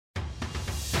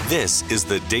This is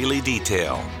the Daily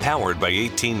Detail, powered by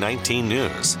 1819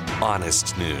 News.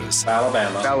 Honest news.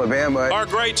 Alabama. Our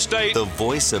great state. The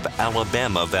voice of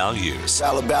Alabama values.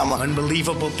 Alabama.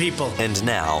 Unbelievable people. And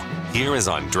now, here is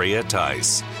Andrea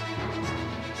Tice.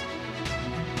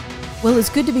 Well, it's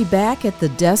good to be back at the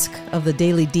desk of the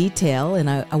Daily Detail, and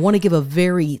I want to give a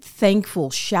very thankful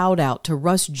shout out to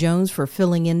Russ Jones for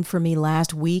filling in for me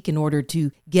last week in order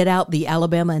to get out the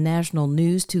Alabama and national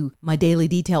news to my Daily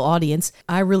Detail audience.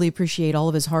 I really appreciate all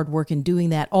of his hard work in doing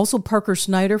that. Also, Parker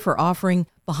Snyder for offering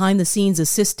behind-the-scenes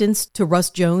assistance to Russ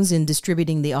Jones in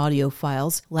distributing the audio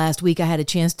files. Last week, I had a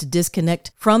chance to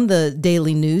disconnect from the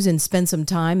daily news and spend some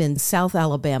time in South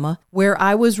Alabama, where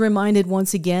I was reminded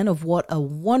once again of what a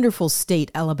wonderful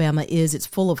state Alabama is. It's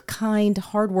full of kind,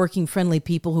 hardworking, friendly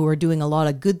people who are doing a lot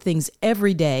of good things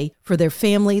every day for their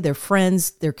family, their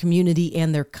friends, their community,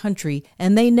 and their country,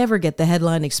 and they never get the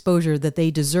headline exposure that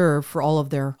they deserve for all of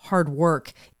their hard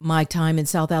work. My time in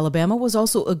South Alabama was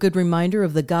also a good reminder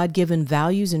of the God-given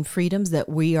values and freedoms that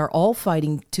we are all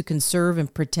fighting to conserve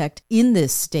and protect in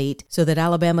this state so that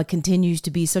Alabama continues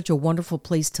to be such a wonderful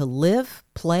place to live,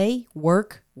 play,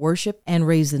 work, worship, and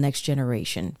raise the next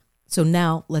generation. So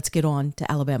now let's get on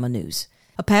to Alabama news.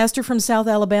 A pastor from South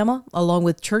Alabama, along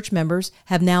with church members,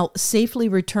 have now safely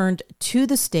returned to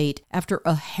the state after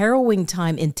a harrowing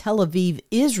time in Tel Aviv,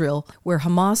 Israel, where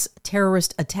Hamas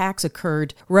terrorist attacks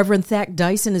occurred. Reverend Thach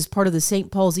Dyson is part of the St.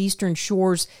 Paul's Eastern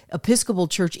Shores Episcopal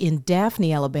Church in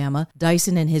Daphne, Alabama.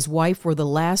 Dyson and his wife were the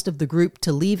last of the group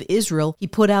to leave Israel. He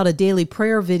put out a daily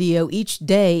prayer video each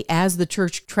day as the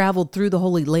church traveled through the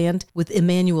Holy Land with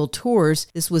Emmanuel Tours.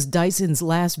 This was Dyson's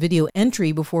last video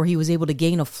entry before he was able to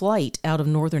gain a flight out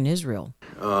of northern Israel.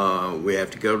 We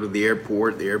have to go to the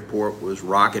airport. The airport was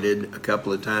rocketed a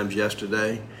couple of times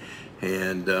yesterday,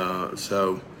 and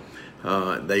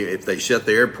if they shut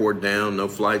the airport down, no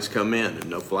flights come in. If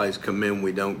no flights come in,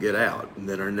 we don't get out. And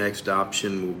then our next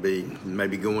option will be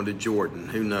maybe going to Jordan.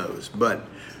 Who knows? But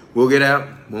we'll get out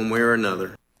one way or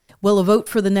another. Well, a vote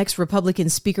for the next Republican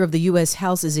Speaker of the U.S.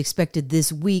 House is expected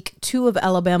this week. Two of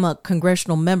Alabama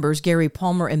congressional members, Gary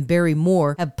Palmer and Barry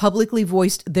Moore, have publicly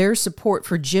voiced their support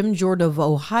for Jim Jordan of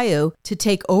Ohio to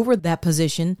take over that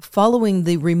position following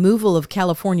the removal of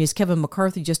California's Kevin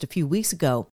McCarthy just a few weeks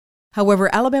ago.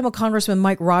 However, Alabama Congressman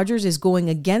Mike Rogers is going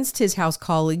against his House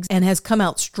colleagues and has come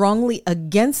out strongly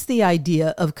against the idea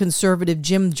of conservative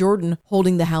Jim Jordan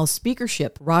holding the House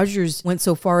speakership. Rogers went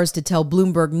so far as to tell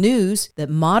Bloomberg News that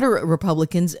moderate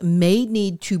Republicans may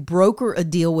need to broker a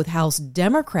deal with House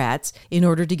Democrats in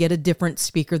order to get a different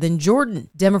speaker than Jordan.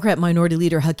 Democrat Minority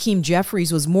Leader Hakeem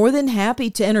Jeffries was more than happy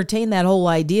to entertain that whole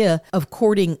idea of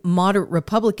courting moderate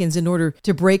Republicans in order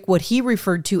to break what he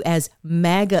referred to as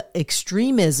MAGA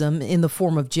extremism in the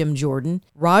form of Jim Jordan.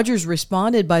 Rogers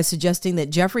responded by suggesting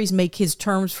that Jeffries make his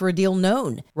terms for a deal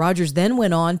known. Rogers then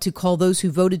went on to call those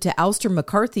who voted to ouster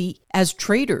McCarthy as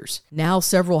traitors. Now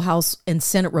several House and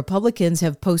Senate Republicans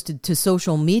have posted to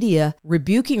social media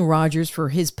rebuking Rogers for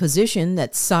his position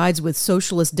that sides with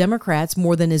socialist Democrats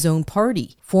more than his own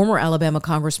party. Former Alabama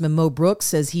Congressman Mo Brooks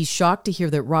says he's shocked to hear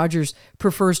that Rogers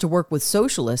prefers to work with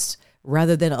socialists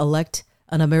rather than elect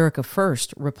an America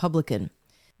First Republican.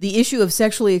 The issue of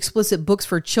sexually explicit books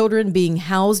for children being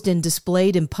housed and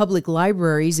displayed in public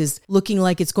libraries is looking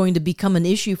like it's going to become an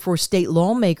issue for state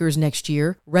lawmakers next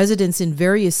year. Residents in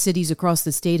various cities across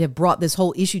the state have brought this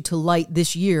whole issue to light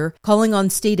this year, calling on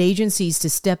state agencies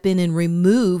to step in and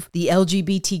remove the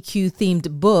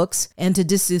LGBTQ-themed books and to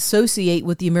disassociate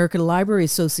with the American Library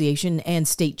Association and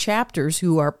state chapters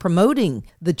who are promoting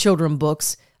the children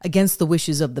books against the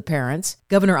wishes of the parents.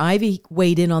 Governor Ivey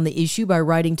weighed in on the issue by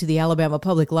writing to the Alabama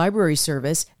Public Library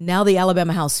Service. Now the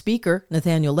Alabama House Speaker,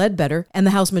 Nathaniel Ledbetter, and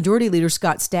the House Majority Leader,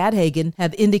 Scott Stadhagen,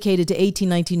 have indicated to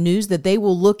 1819 News that they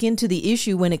will look into the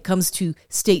issue when it comes to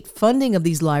state funding of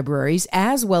these libraries,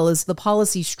 as well as the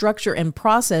policy structure and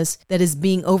process that is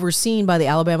being overseen by the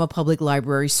Alabama Public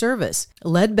Library Service.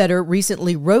 Ledbetter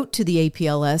recently wrote to the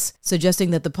APLS suggesting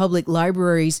that the public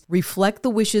libraries reflect the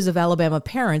wishes of Alabama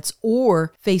parents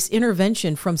or face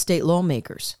intervention from state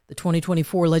lawmakers. The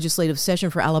 2024 legislative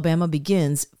session for Alabama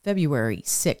begins February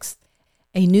 6th.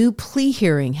 A new plea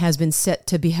hearing has been set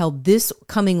to be held this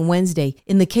coming Wednesday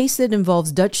in the case that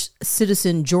involves Dutch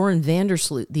citizen Joren Van Der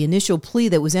Sloot. The initial plea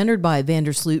that was entered by Van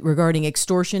Der Sloot regarding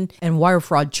extortion and wire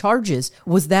fraud charges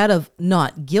was that of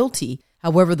not guilty.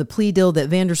 However, the plea deal that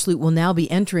Van Der Sloot will now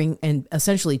be entering and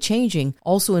essentially changing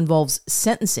also involves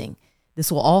sentencing.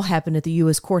 This will all happen at the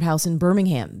U.S. Courthouse in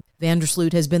Birmingham. Van Der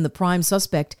Sloot has been the prime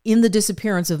suspect in the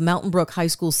disappearance of Mountain Brook High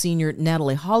School senior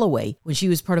Natalie Holloway when she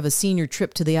was part of a senior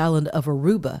trip to the island of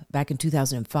Aruba back in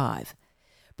 2005.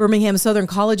 Birmingham Southern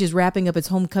College is wrapping up its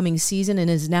homecoming season and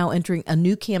is now entering a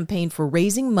new campaign for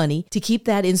raising money to keep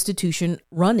that institution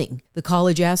running. The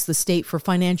college asked the state for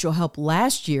financial help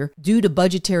last year due to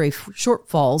budgetary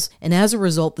shortfalls, and as a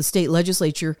result, the state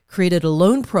legislature created a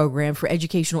loan program for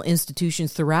educational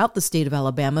institutions throughout the state of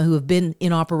Alabama who have been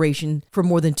in operation for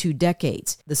more than 2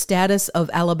 decades. The status of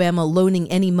Alabama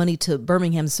loaning any money to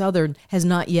Birmingham Southern has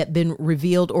not yet been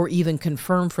revealed or even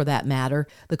confirmed for that matter.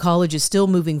 The college is still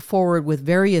moving forward with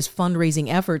various fundraising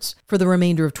efforts for the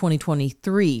remainder of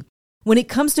 2023. When it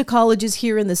comes to colleges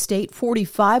here in the state,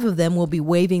 45 of them will be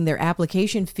waiving their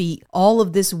application fee all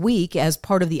of this week as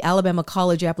part of the Alabama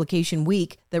College Application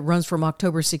Week that runs from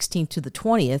October 16th to the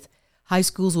 20th. High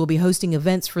schools will be hosting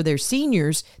events for their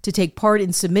seniors to take part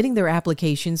in submitting their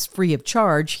applications free of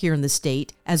charge here in the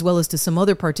state, as well as to some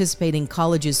other participating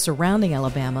colleges surrounding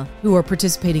Alabama who are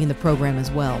participating in the program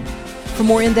as well. For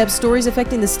more in-depth stories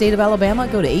affecting the state of Alabama,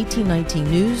 go to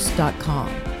 1819news.com.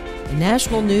 In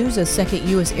national news, a second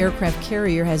U.S. aircraft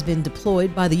carrier has been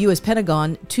deployed by the U.S.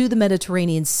 Pentagon to the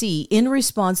Mediterranean Sea in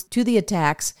response to the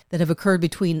attacks that have occurred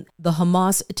between the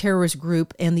Hamas terrorist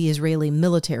group and the Israeli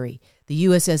military. The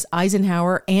USS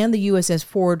Eisenhower and the USS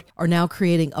Ford are now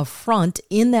creating a front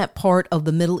in that part of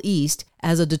the Middle East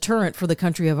as a deterrent for the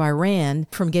country of Iran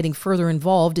from getting further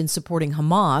involved in supporting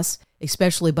Hamas,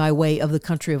 especially by way of the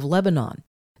country of Lebanon.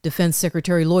 Defense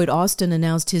Secretary Lloyd Austin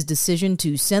announced his decision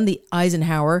to send the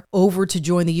Eisenhower over to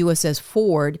join the USS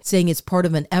Ford, saying it's part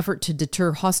of an effort to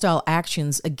deter hostile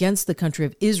actions against the country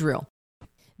of Israel.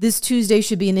 This Tuesday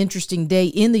should be an interesting day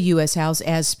in the U.S. House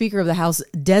as Speaker of the House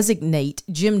designate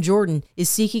Jim Jordan is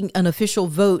seeking an official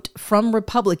vote from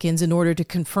Republicans in order to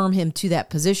confirm him to that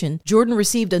position. Jordan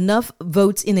received enough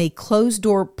votes in a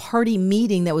closed-door party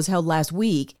meeting that was held last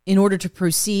week in order to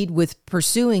proceed with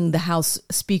pursuing the House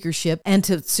speakership and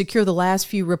to secure the last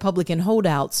few Republican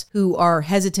holdouts who are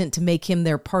hesitant to make him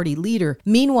their party leader.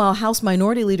 Meanwhile, House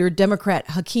Minority Leader Democrat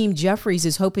Hakeem Jeffries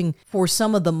is hoping for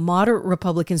some of the moderate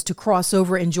Republicans to cross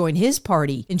over and join his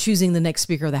party in choosing the next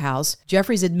Speaker of the House.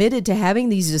 Jeffries admitted to having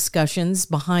these discussions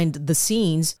behind the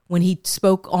scenes when he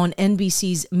spoke on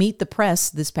NBC's Meet the Press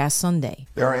this past Sunday.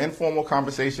 There are informal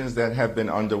conversations that have been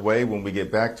underway. When we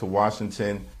get back to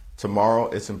Washington tomorrow,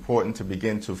 it's important to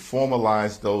begin to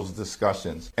formalize those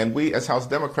discussions. And we, as House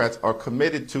Democrats, are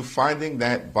committed to finding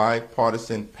that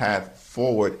bipartisan path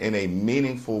forward in a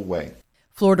meaningful way.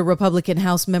 Florida Republican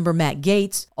House member Matt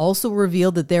Gaetz also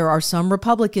revealed that there are some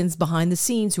Republicans behind the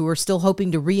scenes who are still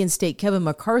hoping to reinstate Kevin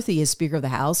McCarthy as Speaker of the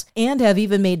House and have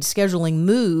even made scheduling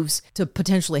moves to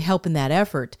potentially help in that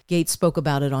effort. Gaetz spoke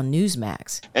about it on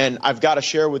Newsmax. And I've got to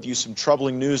share with you some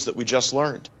troubling news that we just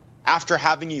learned. After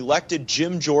having elected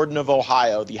Jim Jordan of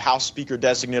Ohio, the House Speaker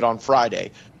designate on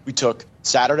Friday, we took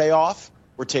Saturday off,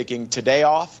 we're taking today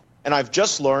off, and I've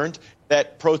just learned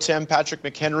that Pro Tem Patrick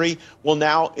McHenry will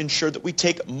now ensure that we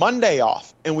take Monday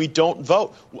off and we don't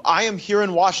vote. I am here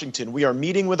in Washington. We are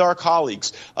meeting with our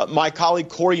colleagues. My colleague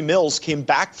Corey Mills came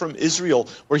back from Israel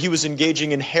where he was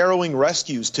engaging in harrowing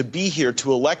rescues to be here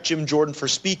to elect Jim Jordan for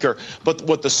Speaker. But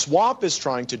what the swamp is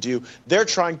trying to do, they're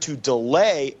trying to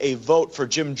delay a vote for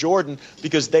Jim Jordan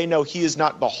because they know he is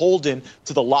not beholden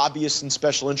to the lobbyists and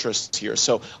special interests here.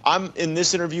 So I'm in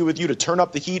this interview with you to turn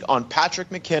up the heat on Patrick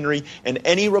McHenry and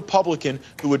any Republican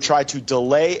who would try to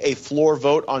delay a floor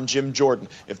vote on Jim Jordan.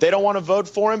 If they don't want to vote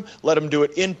for him, let them do it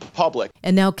in public.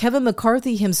 And now Kevin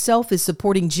McCarthy himself is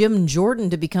supporting Jim Jordan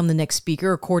to become the next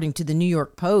speaker, according to the New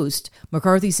York Post.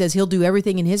 McCarthy says he'll do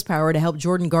everything in his power to help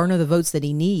Jordan garner the votes that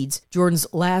he needs. Jordan's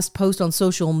last post on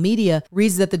social media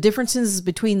reads that the differences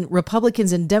between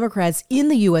Republicans and Democrats in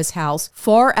the U.S. House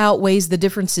far outweighs the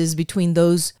differences between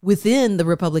those within the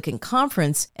Republican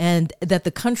conference, and that the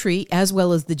country, as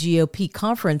well as the GOP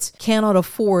conference, cannot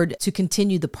afford to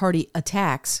continue the party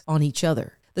attacks on each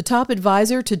other. The top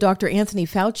advisor to Dr. Anthony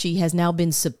Fauci has now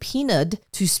been subpoenaed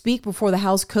to speak before the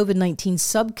House COVID-19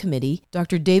 subcommittee.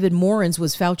 Dr. David Morens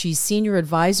was Fauci's senior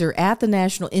advisor at the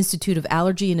National Institute of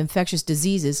Allergy and Infectious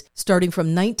Diseases starting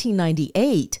from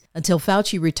 1998 until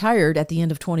Fauci retired at the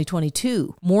end of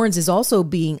 2022. Morens is also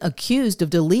being accused of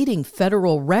deleting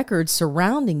federal records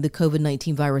surrounding the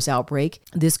COVID-19 virus outbreak.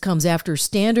 This comes after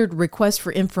standard requests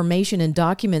for information and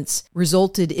documents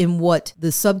resulted in what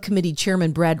the subcommittee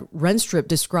chairman Brad Renstrup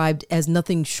described as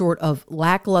nothing short of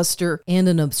lackluster and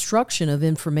an obstruction of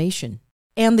information.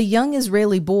 And the young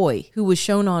Israeli boy who was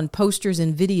shown on posters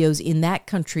and videos in that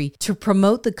country to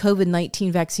promote the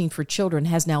COVID-19 vaccine for children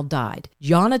has now died.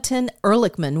 Jonathan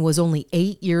Ehrlichman was only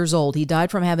 8 years old. He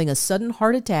died from having a sudden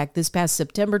heart attack this past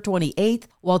September 28th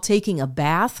while taking a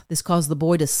bath. This caused the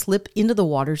boy to slip into the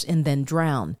waters and then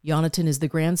drown. Jonathan is the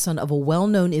grandson of a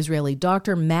well-known Israeli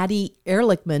doctor, Matti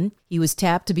Ehrlichman. He was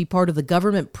tapped to be part of the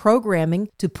government programming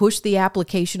to push the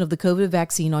application of the COVID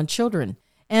vaccine on children.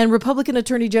 And Republican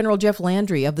Attorney General Jeff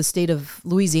Landry of the state of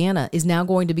Louisiana is now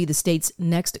going to be the state's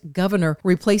next governor,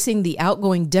 replacing the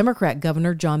outgoing Democrat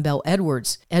governor, John Bel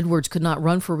Edwards. Edwards could not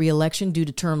run for re-election due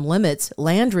to term limits.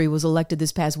 Landry was elected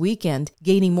this past weekend,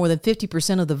 gaining more than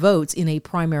 50% of the votes in a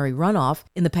primary runoff.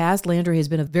 In the past, Landry has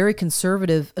been a very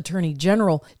conservative attorney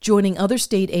general, joining other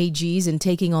state AGs and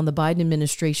taking on the Biden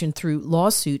administration through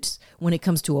lawsuits when it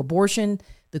comes to abortion,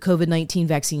 the COVID-19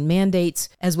 vaccine mandates,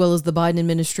 as well as the Biden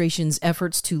administration's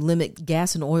efforts to limit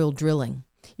gas and oil drilling.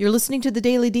 You're listening to The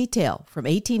Daily Detail from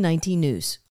 1819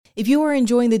 News. If you are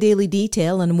enjoying The Daily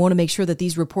Detail and want to make sure that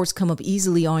these reports come up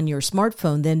easily on your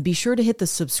smartphone, then be sure to hit the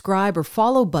subscribe or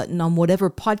follow button on whatever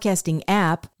podcasting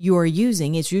app you are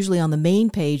using. It's usually on the main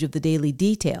page of The Daily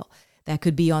Detail. That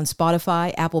could be on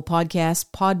Spotify, Apple Podcasts,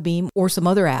 Podbeam, or some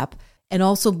other app. And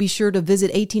also be sure to visit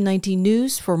 1819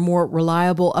 News for more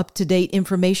reliable, up-to-date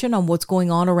information on what's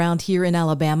going on around here in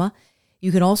Alabama.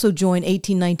 You can also join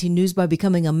 1819 News by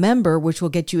becoming a member, which will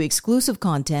get you exclusive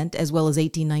content as well as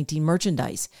 1819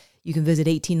 merchandise. You can visit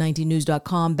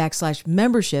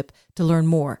 1819news.com/membership to learn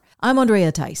more. I'm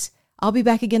Andrea Tice. I'll be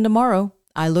back again tomorrow.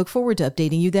 I look forward to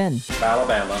updating you then.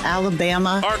 Alabama.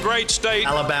 Alabama. Our great state.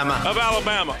 Alabama. Of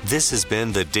Alabama. This has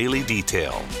been The Daily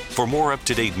Detail. For more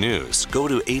up-to-date news, go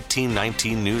to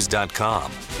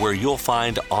 1819news.com, where you'll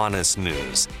find honest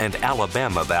news and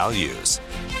Alabama values.